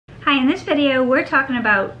Hi, in this video we're talking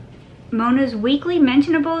about Mona's weekly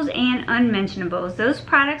mentionables and unmentionables. Those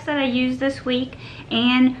products that I used this week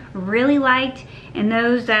and really liked, and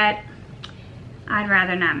those that I'd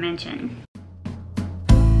rather not mention.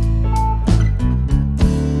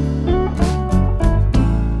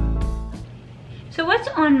 So what's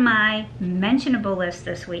on my mentionable list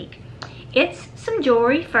this week? It's some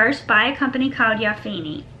jewelry, first by a company called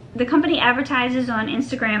Yafeini. The company advertises on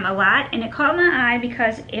Instagram a lot, and it caught my eye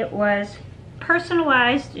because it was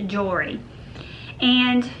personalized jewelry.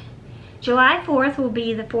 And July 4th will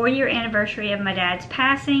be the 4-year anniversary of my dad's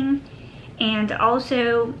passing, and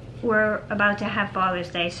also we're about to have Father's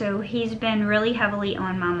Day, so he's been really heavily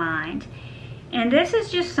on my mind. And this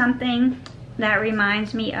is just something that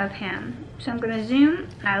reminds me of him. So I'm going to zoom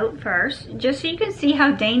out first, just so you can see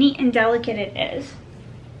how dainty and delicate it is.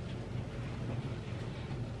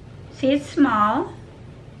 See, it's small,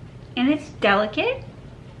 and it's delicate,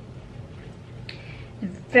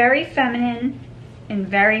 very feminine, and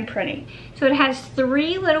very pretty. So it has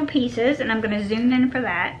 3 little pieces, and I'm going to zoom in for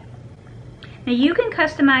that. Now you can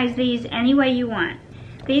customize these any way you want.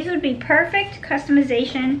 These would be perfect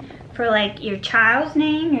customization for like your child's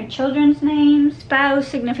name, your children's name, spouse,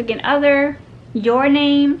 significant other, your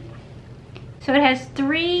name. So it has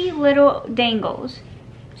 3 little dangles.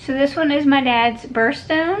 So this one is my dad's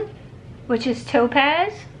birthstone, which is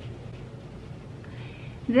topaz.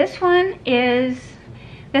 This one is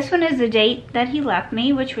the date that he left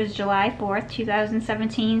me, which was July 4th,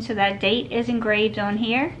 2017. So that date is engraved on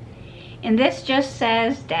here. And this just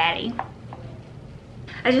says Daddy.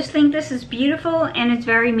 I just think this is beautiful and it's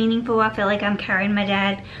very meaningful. I feel like I'm carrying my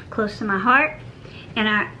dad close to my heart, and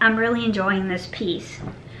I'm really enjoying this piece.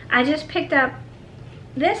 I just picked up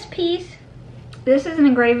this piece. This is an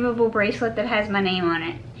engravable bracelet that has my name on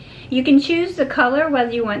it. You can choose the color,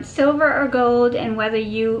 whether you want silver or gold, and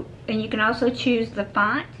you can also choose the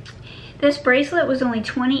font. This bracelet was only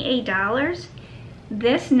 $28.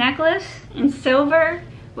 This necklace in silver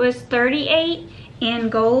was $38. In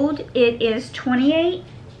gold, it is $28.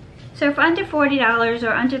 So for under $40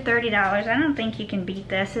 or under $30, I don't think you can beat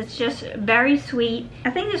this. It's just very sweet.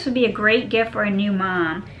 I think this would be a great gift for a new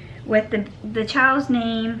mom with the child's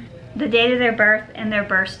name, the date of their birth, and their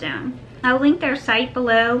birthstone. I'll link their site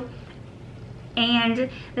below, and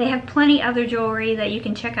they have plenty other jewelry that you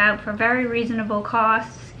can check out for very reasonable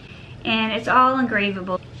costs, and it's all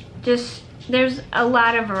engravable. There's a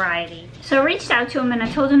lot of variety. So I reached out to him and I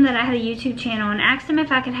told him that I had a YouTube channel and asked him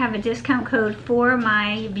if I could have a discount code for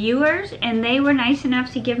my viewers, and they were nice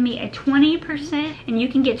enough to give me a 20%, and you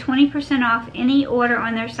can get 20% off any order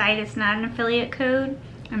on their site. It's not an affiliate code.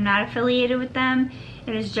 I'm not affiliated with them.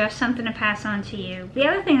 It is just something to pass on to you. The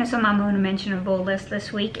other thing that's on my Mona mentionable list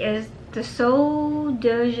this week is the Sol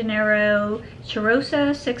de Janeiro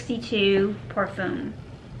Cheirosa 62 Parfum.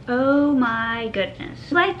 Oh my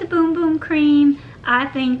goodness. Like the Boom Boom Cream, I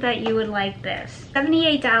think that you would like this.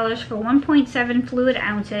 $78 for 1.7 fluid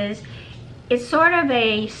ounces. It's sort of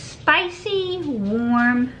a spicy,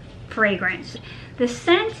 warm fragrance. The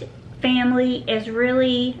scent family is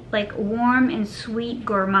really like warm and sweet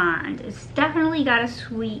gourmand. It's definitely got a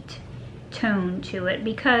sweet tone to it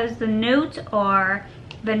because the notes are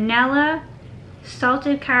vanilla,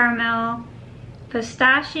 salted caramel,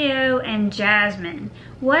 pistachio, and jasmine.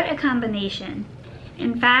 What a combination.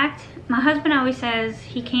 In fact, my husband always says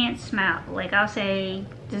he can't smell. Like, I'll say,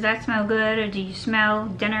 does that smell good? Or do you smell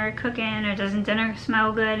dinner cooking? Or doesn't dinner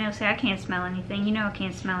smell good? And he'll say, I can't smell anything. You know I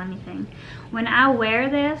can't smell anything. When I wear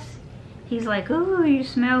this, he's like, ooh, you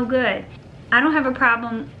smell good. I don't have a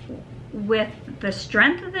problem with the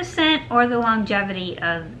strength of the scent or the longevity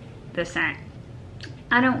of the scent.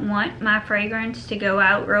 I don't want my fragrance to go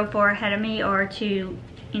out real far ahead of me or to,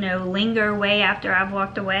 linger way after I've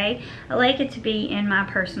walked away. I like it to be in my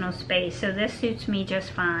personal space, so this suits me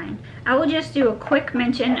just fine. I will just do a quick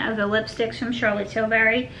mention of the lipsticks from Charlotte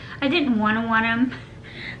Tilbury. I didn't want them.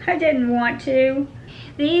 I didn't want to.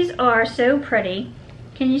 These are so pretty.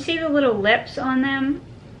 Can you see the little lips on them?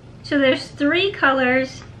 So there's 3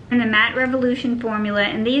 colors in the Matte Revolution formula,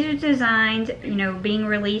 and these are designed, being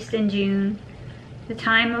released in June, the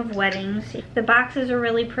time of weddings. The boxes are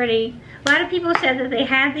really pretty. A lot of people said that they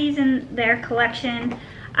had these in their collection.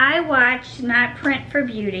 I watched Not Print for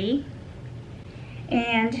Beauty,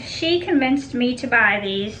 and she convinced me to buy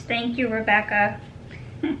these. Thank you, Rebecca.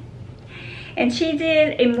 And she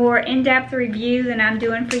did a more in-depth review than I'm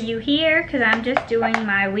doing for you here, because I'm just doing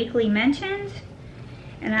my weekly mentions.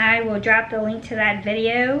 And I will drop the link to that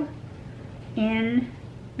video in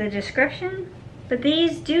the description. But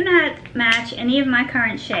these do not match any of my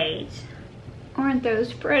current shades. Aren't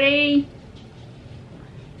those pretty?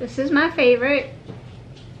 This is my favorite,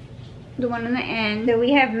 the one on the end. So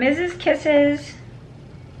we have Mrs. Kisses,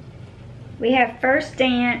 we have First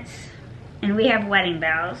Dance, and we have Wedding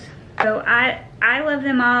Bells. So I love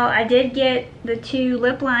them all. I did get the 2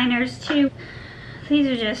 lip liners too. These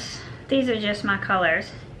are just my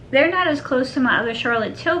colors. They're not as close to my other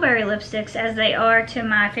Charlotte Tilbury lipsticks as they are to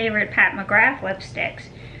my favorite Pat McGrath lipsticks,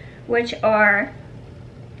 which are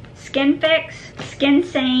Skin Fix, Skin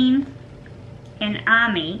Sane, and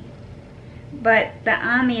Ami. But the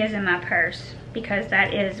Ami is in my purse because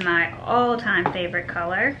that is my all-time favorite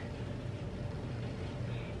color.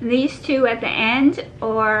 These 2 at the end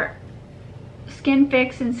are Skin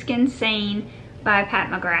Fix and Skin Sane by Pat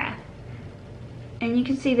McGrath. And you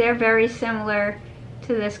can see they're very similar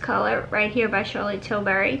to this color right here by Charlotte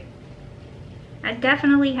Tilbury. I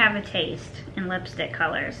definitely have a taste in lipstick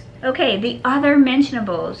colors. Okay, the other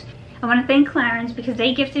Mentionables. I want to thank Clarins because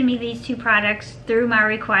they gifted me these 2 products through my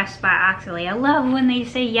request by Octoly. I love when they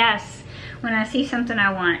say yes when I see something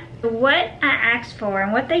I want. What I asked for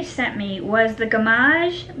and what they sent me was the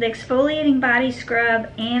Gamage, the exfoliating body scrub,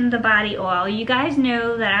 and the body oil. You guys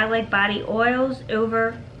know that I like body oils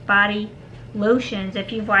over body lotions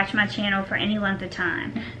if you've watched my channel for any length of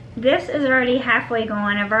time. This is already halfway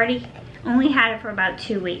gone. I've already only had it for about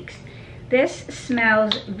 2 weeks. This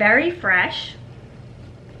smells very fresh.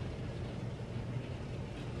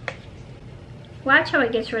 Watch how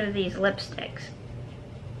it gets rid of these lipsticks.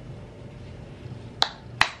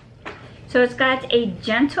 So it's got a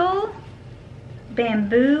gentle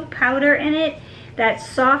bamboo powder in it that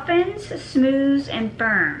softens, smooths, and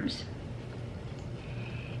firms.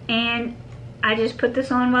 And I just put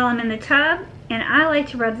this on while I'm in the tub, and I like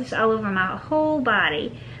to rub this all over my whole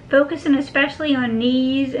body, focusing especially on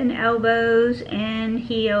knees and elbows and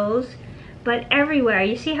heels, but everywhere.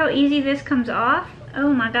 You see how easy this comes off?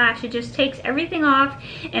 Oh my gosh, it just takes everything off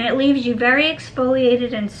and it leaves you very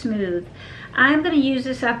exfoliated and smooth. I'm going to use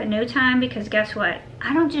this up in no time because guess what?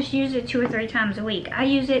 I don't just use it 2 or 3 times a week. I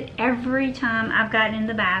use it every time I've gotten in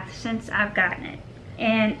the bath since I've gotten it.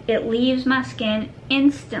 And it leaves my skin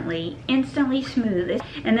instantly smooth.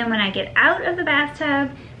 And then when I get out of the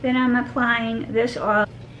bathtub, then I'm applying this oil.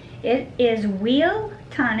 It is Wheel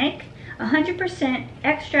Tonic, 100%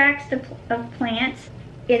 extracts of plants.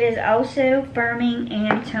 It is also firming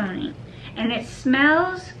and toning. And it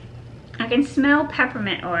smells, I can smell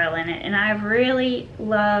peppermint oil in it, and I really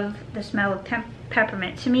love the smell of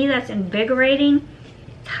peppermint. To me, that's invigorating,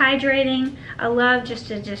 it's hydrating. I love just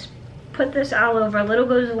to put this all over. A little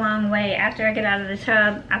goes a long way. After I get out of the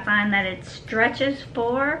tub, I find that it stretches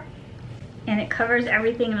for, and it covers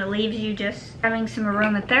everything, and it leaves you just having some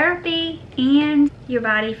aromatherapy, and your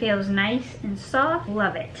body feels nice and soft.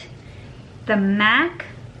 Love it. The MAC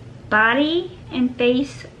Body and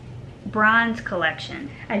Face Bronze Collection.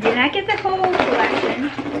 I did not get the whole collection,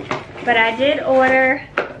 but I did order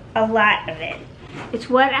a lot of it. It's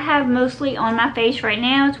what I have mostly on my face right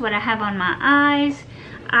now. It's what I have on my eyes.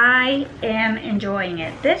 I am enjoying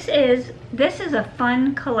it. This is a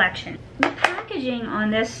fun collection. The packaging on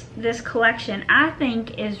this collection, I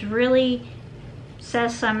think, is really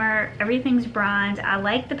says summer. Everything's bronze. I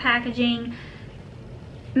like the packaging.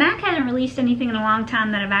 MAC hasn't released anything in a long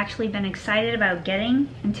time that I've actually been excited about getting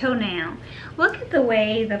until now. Look at the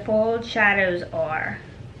way the fold shadows are.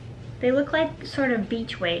 They look like sort of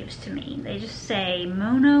beach waves to me. They just say,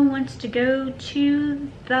 Mona wants to go to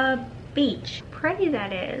the beach. Pretty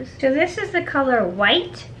that is. So this is the color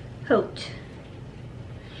White Haute.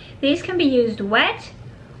 These can be used wet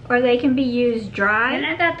or they can be used dry. And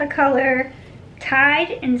I got the color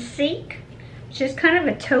Tide and Seek, which is kind of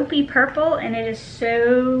a taupey purple, and it is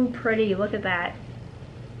so pretty. Look at that.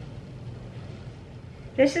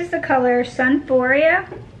 This is the color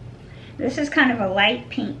Sunforia. This is kind of a light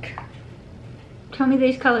pink. Tell me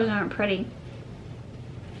these colors aren't pretty.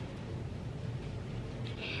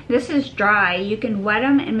 This is dry. You can wet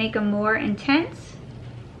them and make them more intense.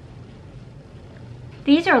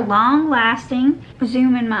 These are long lasting.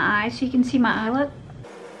 Zoom in my eyes so you can see my eye look.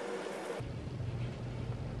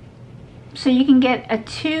 So you can get a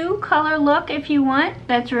 2-color look if you want.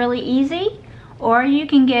 That's really easy. Or you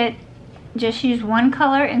can just use 1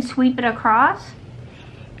 color and sweep it across.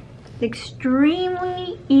 It's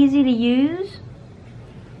extremely easy to use.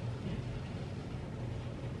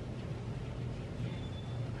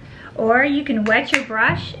 Or you can wet your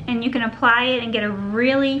brush and you can apply it and get a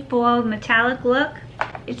really full metallic look.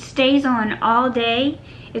 It stays on all day.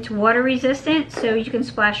 It's water resistant, so you can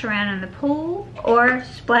splash around in the pool or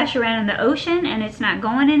splash around in the ocean and it's not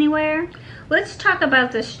going anywhere. Let's talk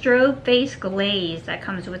about the Strobe Face Glaze that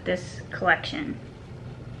comes with this collection.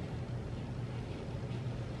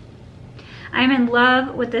 I'm in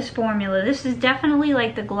love with this formula. This is definitely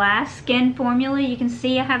like the glass skin formula. You can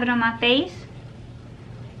see I have it on my face.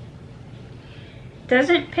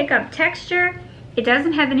 Doesn't pick up texture. It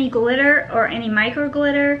doesn't have any glitter or any micro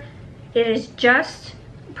glitter. It is just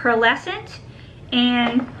pearlescent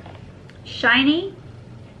and shiny.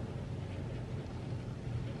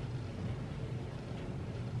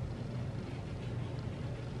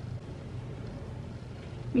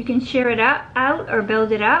 You can sheer it out or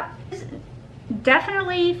build it up. It's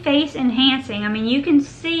definitely face enhancing. I mean, you can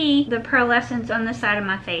see the pearlescence on the side of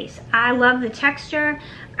my face. I love the texture.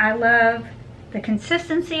 I love the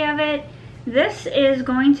consistency of it. This is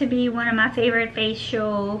going to be one of my favorite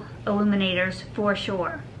facial illuminators for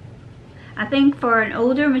sure. I think for an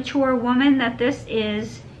older, mature woman that this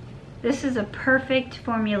is a perfect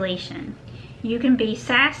formulation. You can be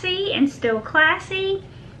sassy and still classy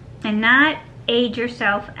and not age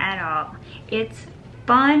yourself at all. It's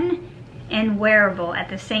fun and wearable at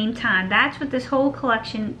the same time. That's what this whole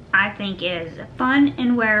collection, I think, is. Fun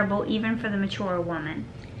and wearable even for the mature woman.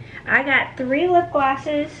 I got 3 lip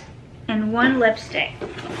glosses and 1 lipstick.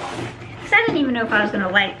 So I didn't even know if I was going to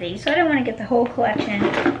like these, so I didn't want to get the whole collection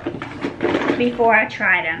before I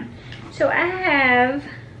tried them. So I have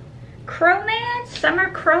Cromance,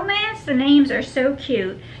 Summer Cromance. The names are so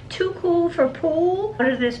cute. Too Cool for Pool.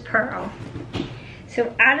 Out of this pearl.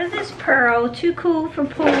 So Out of this pearl, Too Cool for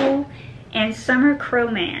Pool, and Summer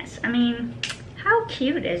Cromance. I mean, how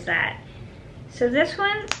cute is that? So this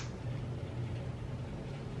one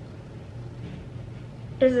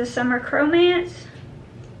is the Summer Cromance.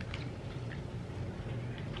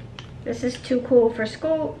 This is Too Cool for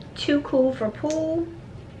School, Too Cool for Pool.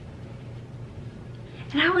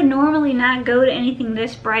 And I would normally not go to anything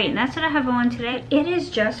this bright, and that's what I have on today. It is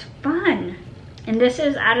just fun. And this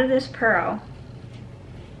is Out of this pearl.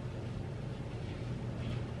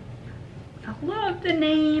 I love the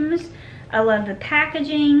names. I love the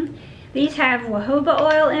packaging. These have jojoba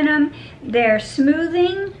oil in them. They're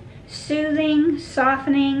smoothing, soothing,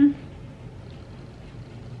 softening.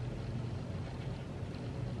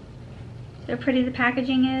 See how pretty the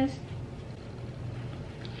packaging is?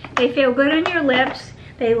 They feel good on your lips.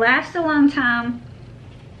 They last a long time.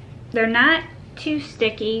 They're not too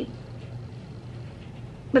sticky,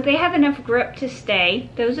 but they have enough grip to stay.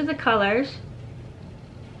 Those are the colors.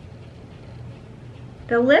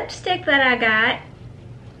 The lipstick that I got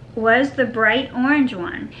was the bright orange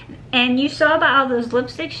one. And you saw by all those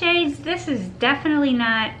lipstick shades, this is definitely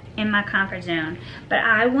not in my comfort zone, but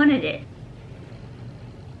I wanted it.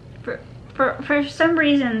 For some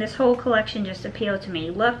reason, this whole collection just appealed to me.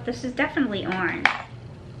 Look, this is definitely orange.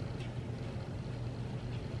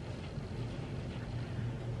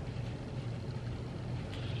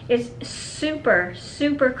 It's super,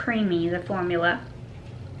 super creamy, the formula.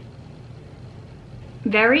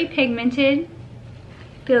 Very pigmented.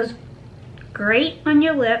 Feels great on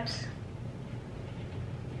your lips.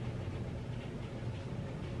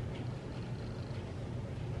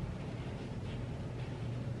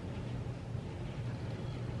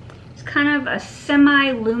 It's kind of a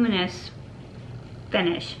semi-luminous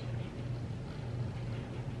finish.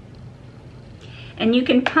 And you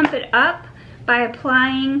can pump it up by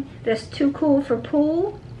applying this Too Cool for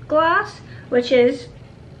Pool gloss, which is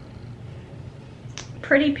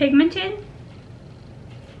pretty pigmented.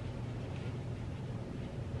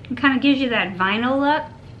 It kind of gives you that vinyl look.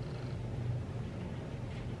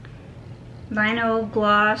 Vinyl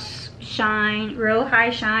gloss shine, real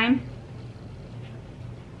high shine.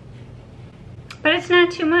 But it's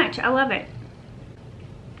not too much. I love it.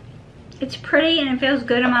 It's pretty and it feels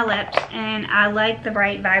good on my lips, and I like the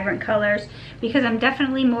bright, vibrant colors because I'm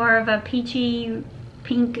definitely more of a peachy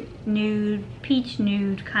pink nude, peach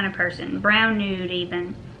nude kind of person, brown nude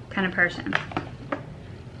even kind of person.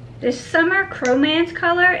 This Summer Cromance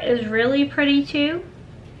color is really pretty too.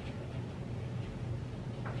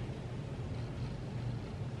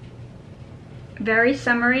 Very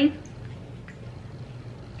summery.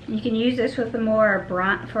 You can use this with a more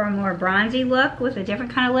bronzy look with a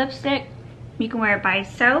different kind of lipstick. You can wear it by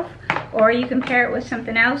itself, or you can pair it with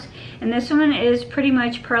something else. And this one is pretty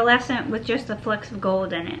much pearlescent with just a flecks of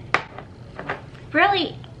gold in it.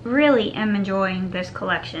 Really, really am enjoying this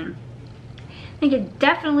collection. I think it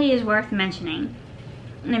definitely is worth mentioning.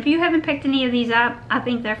 And if you haven't picked any of these up, I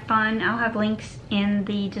think they're fun. I'll have links in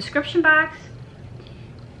the description box.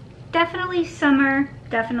 Definitely summer,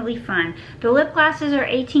 definitely fun. The lip glosses are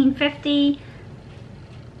 $18.50.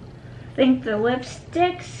 I think the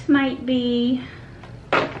lipsticks might be,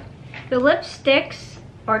 the lipsticks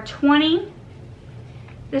are $20.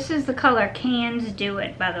 This is the color Cans Do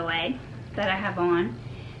It, by the way, that I have on.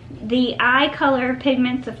 The eye color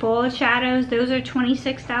pigments, the full shadows, those are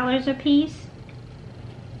 $26 a piece.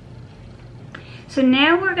 So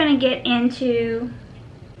now we're gonna get into,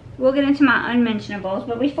 we'll get into my unmentionables.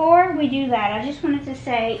 But before we do that, I just wanted to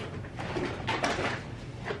say,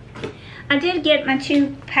 I did get my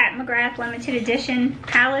 2 Pat McGrath limited edition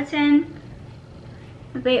palettes in.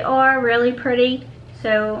 They are really pretty,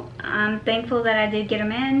 so I'm thankful that I did get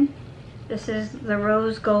them in. This is the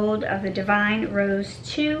Rose Gold of the Divine Rose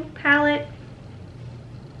 2 palette.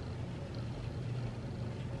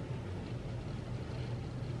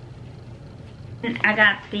 And I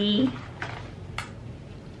got the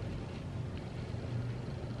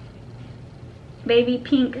baby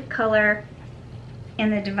pink color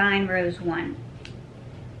in the Divine Rose 1.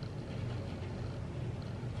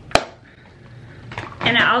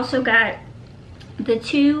 And I also got the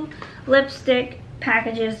 2 lipstick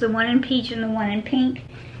packages, the one in peach and the one in pink.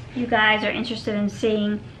 If you guys are interested in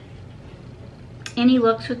seeing any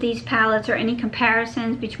looks with these palettes or any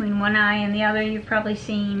comparisons between one eye and the other, you've probably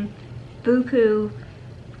seen buku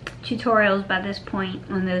tutorials by this point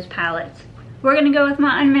on those palettes. We're gonna go with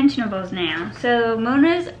my unmentionables now. So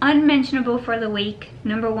Mona's unmentionable for the week,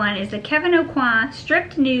 number 1, is the KEVYN AUCOIN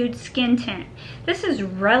Stripped Nude Skin Tint. This is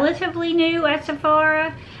relatively new at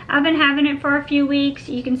Sephora. I've been having it for a few weeks.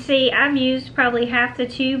 You can see I've used probably half the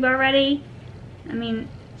tube already. I mean,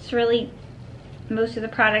 it's really, most of the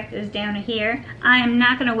product is down to here. I am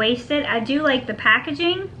not gonna waste it. I do like the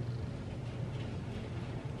packaging.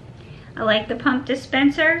 I like the pump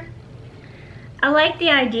dispenser. I like the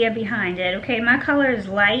idea behind it. Okay, my color is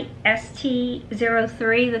light,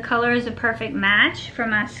 ST03. The color is a perfect match for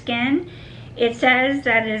my skin. It says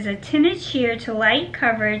that it is a tinted sheer to light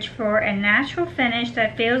coverage for a natural finish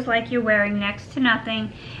that feels like you're wearing next to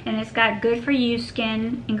nothing, and it's got good for you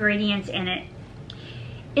skin ingredients in it.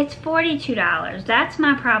 It's $42. That's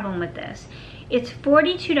my problem with this. It's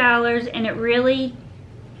 $42 and it really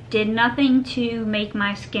did nothing to make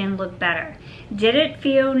my skin look better. Did it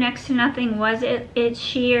feel next to nothing? Was it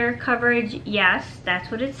sheer coverage? Yes,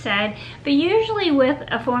 that's what it said. But usually with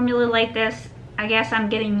a formula like this, I guess I'm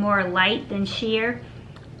getting more light than sheer.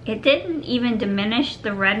 It didn't even diminish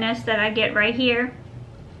the redness that I get right here.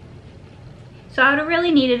 So I would have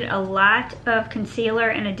really needed a lot of concealer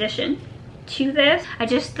in addition to this. I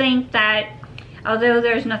just think that although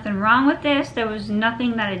there's nothing wrong with this, there was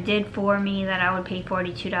nothing that it did for me that I would pay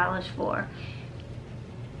 $42 for.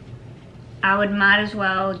 I would might as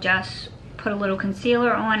well just put a little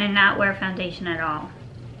concealer on and not wear foundation at all.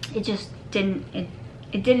 It just didn't,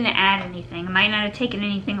 it didn't add anything. It might not have taken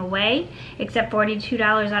anything away except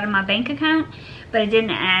 $42 out of my bank account, but it didn't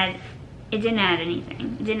add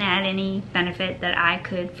anything. It didn't add any benefit that I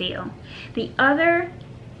could feel. The other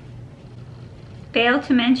fail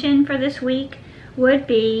to mention for this week would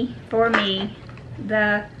be, for me,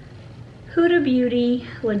 the Huda Beauty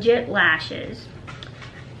Legit Lashes.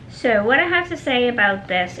 So what I have to say about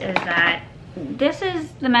this is that this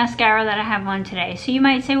is the mascara that I have on today. So you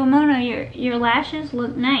might say, well, Mona, your lashes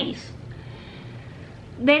look nice.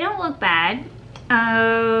 They don't look bad.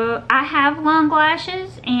 I have long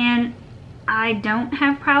lashes and I don't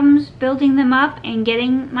have problems building them up and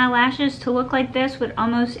getting my lashes to look like this with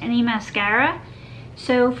almost any mascara.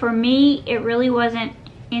 So for me, it really wasn't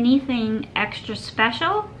anything extra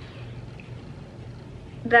special.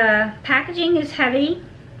 The packaging is heavy.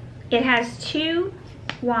 It has 2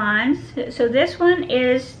 wands. So this one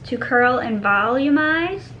is to curl and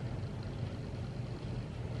volumize.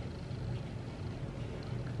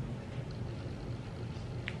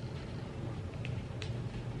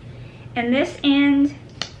 And this end,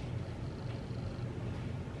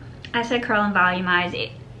 I said curl and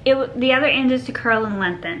volumize. The other end is to curl and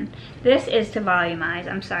lengthen. This is to volumize.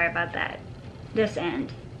 I'm sorry about that. This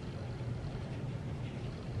end.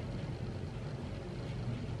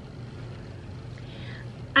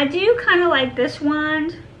 I do kind of like this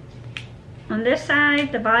wand on this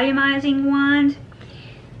side, the volumizing wand.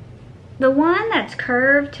 The one that's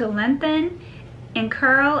curved to lengthen and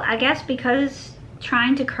curl, I guess because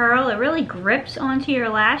trying to curl, it really grips onto your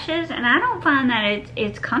lashes, and I don't find that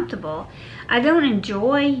it's comfortable. I don't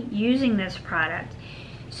enjoy using this product.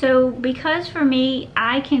 So because for me,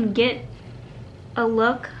 I can get a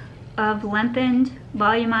look of lengthened,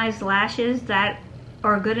 volumized lashes that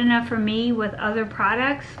are good enough for me with other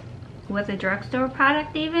products, with a drugstore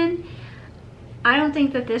product even, I don't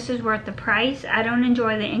think that this is worth the price. I don't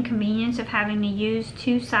enjoy the inconvenience of having to use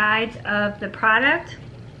 2 sides of the product.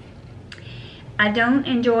 I don't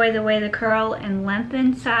enjoy the way the curl and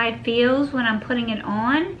lengthen side feels when I'm putting it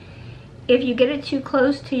on. If you get it too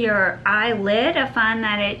close to your eyelid, I find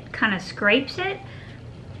that it kind of scrapes it.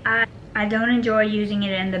 I don't enjoy using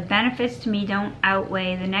it, and the benefits to me don't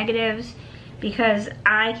outweigh the negatives because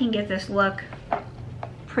I can get this look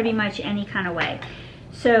pretty much any kind of way.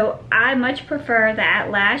 So I much prefer the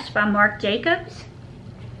At Last by Marc Jacobs.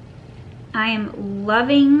 I am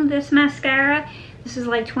loving this mascara. This is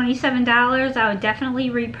like $27. I would definitely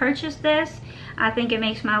repurchase this. I think it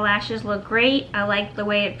makes my lashes look great. I like the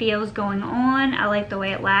way it feels going on. I like the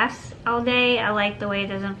way it lasts all day. I like the way it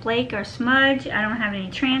doesn't flake or smudge. I don't have any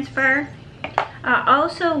transfer. I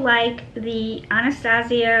also like the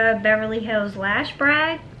Anastasia Beverly Hills Lash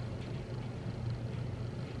Brag.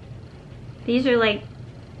 These are like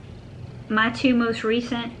my two most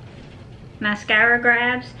recent mascara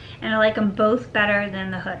grabs, and I like them both better than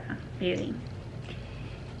the Huda Beauty.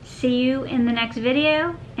 See you in the next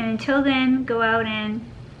video, and until then, go out and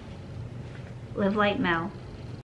live like Mel.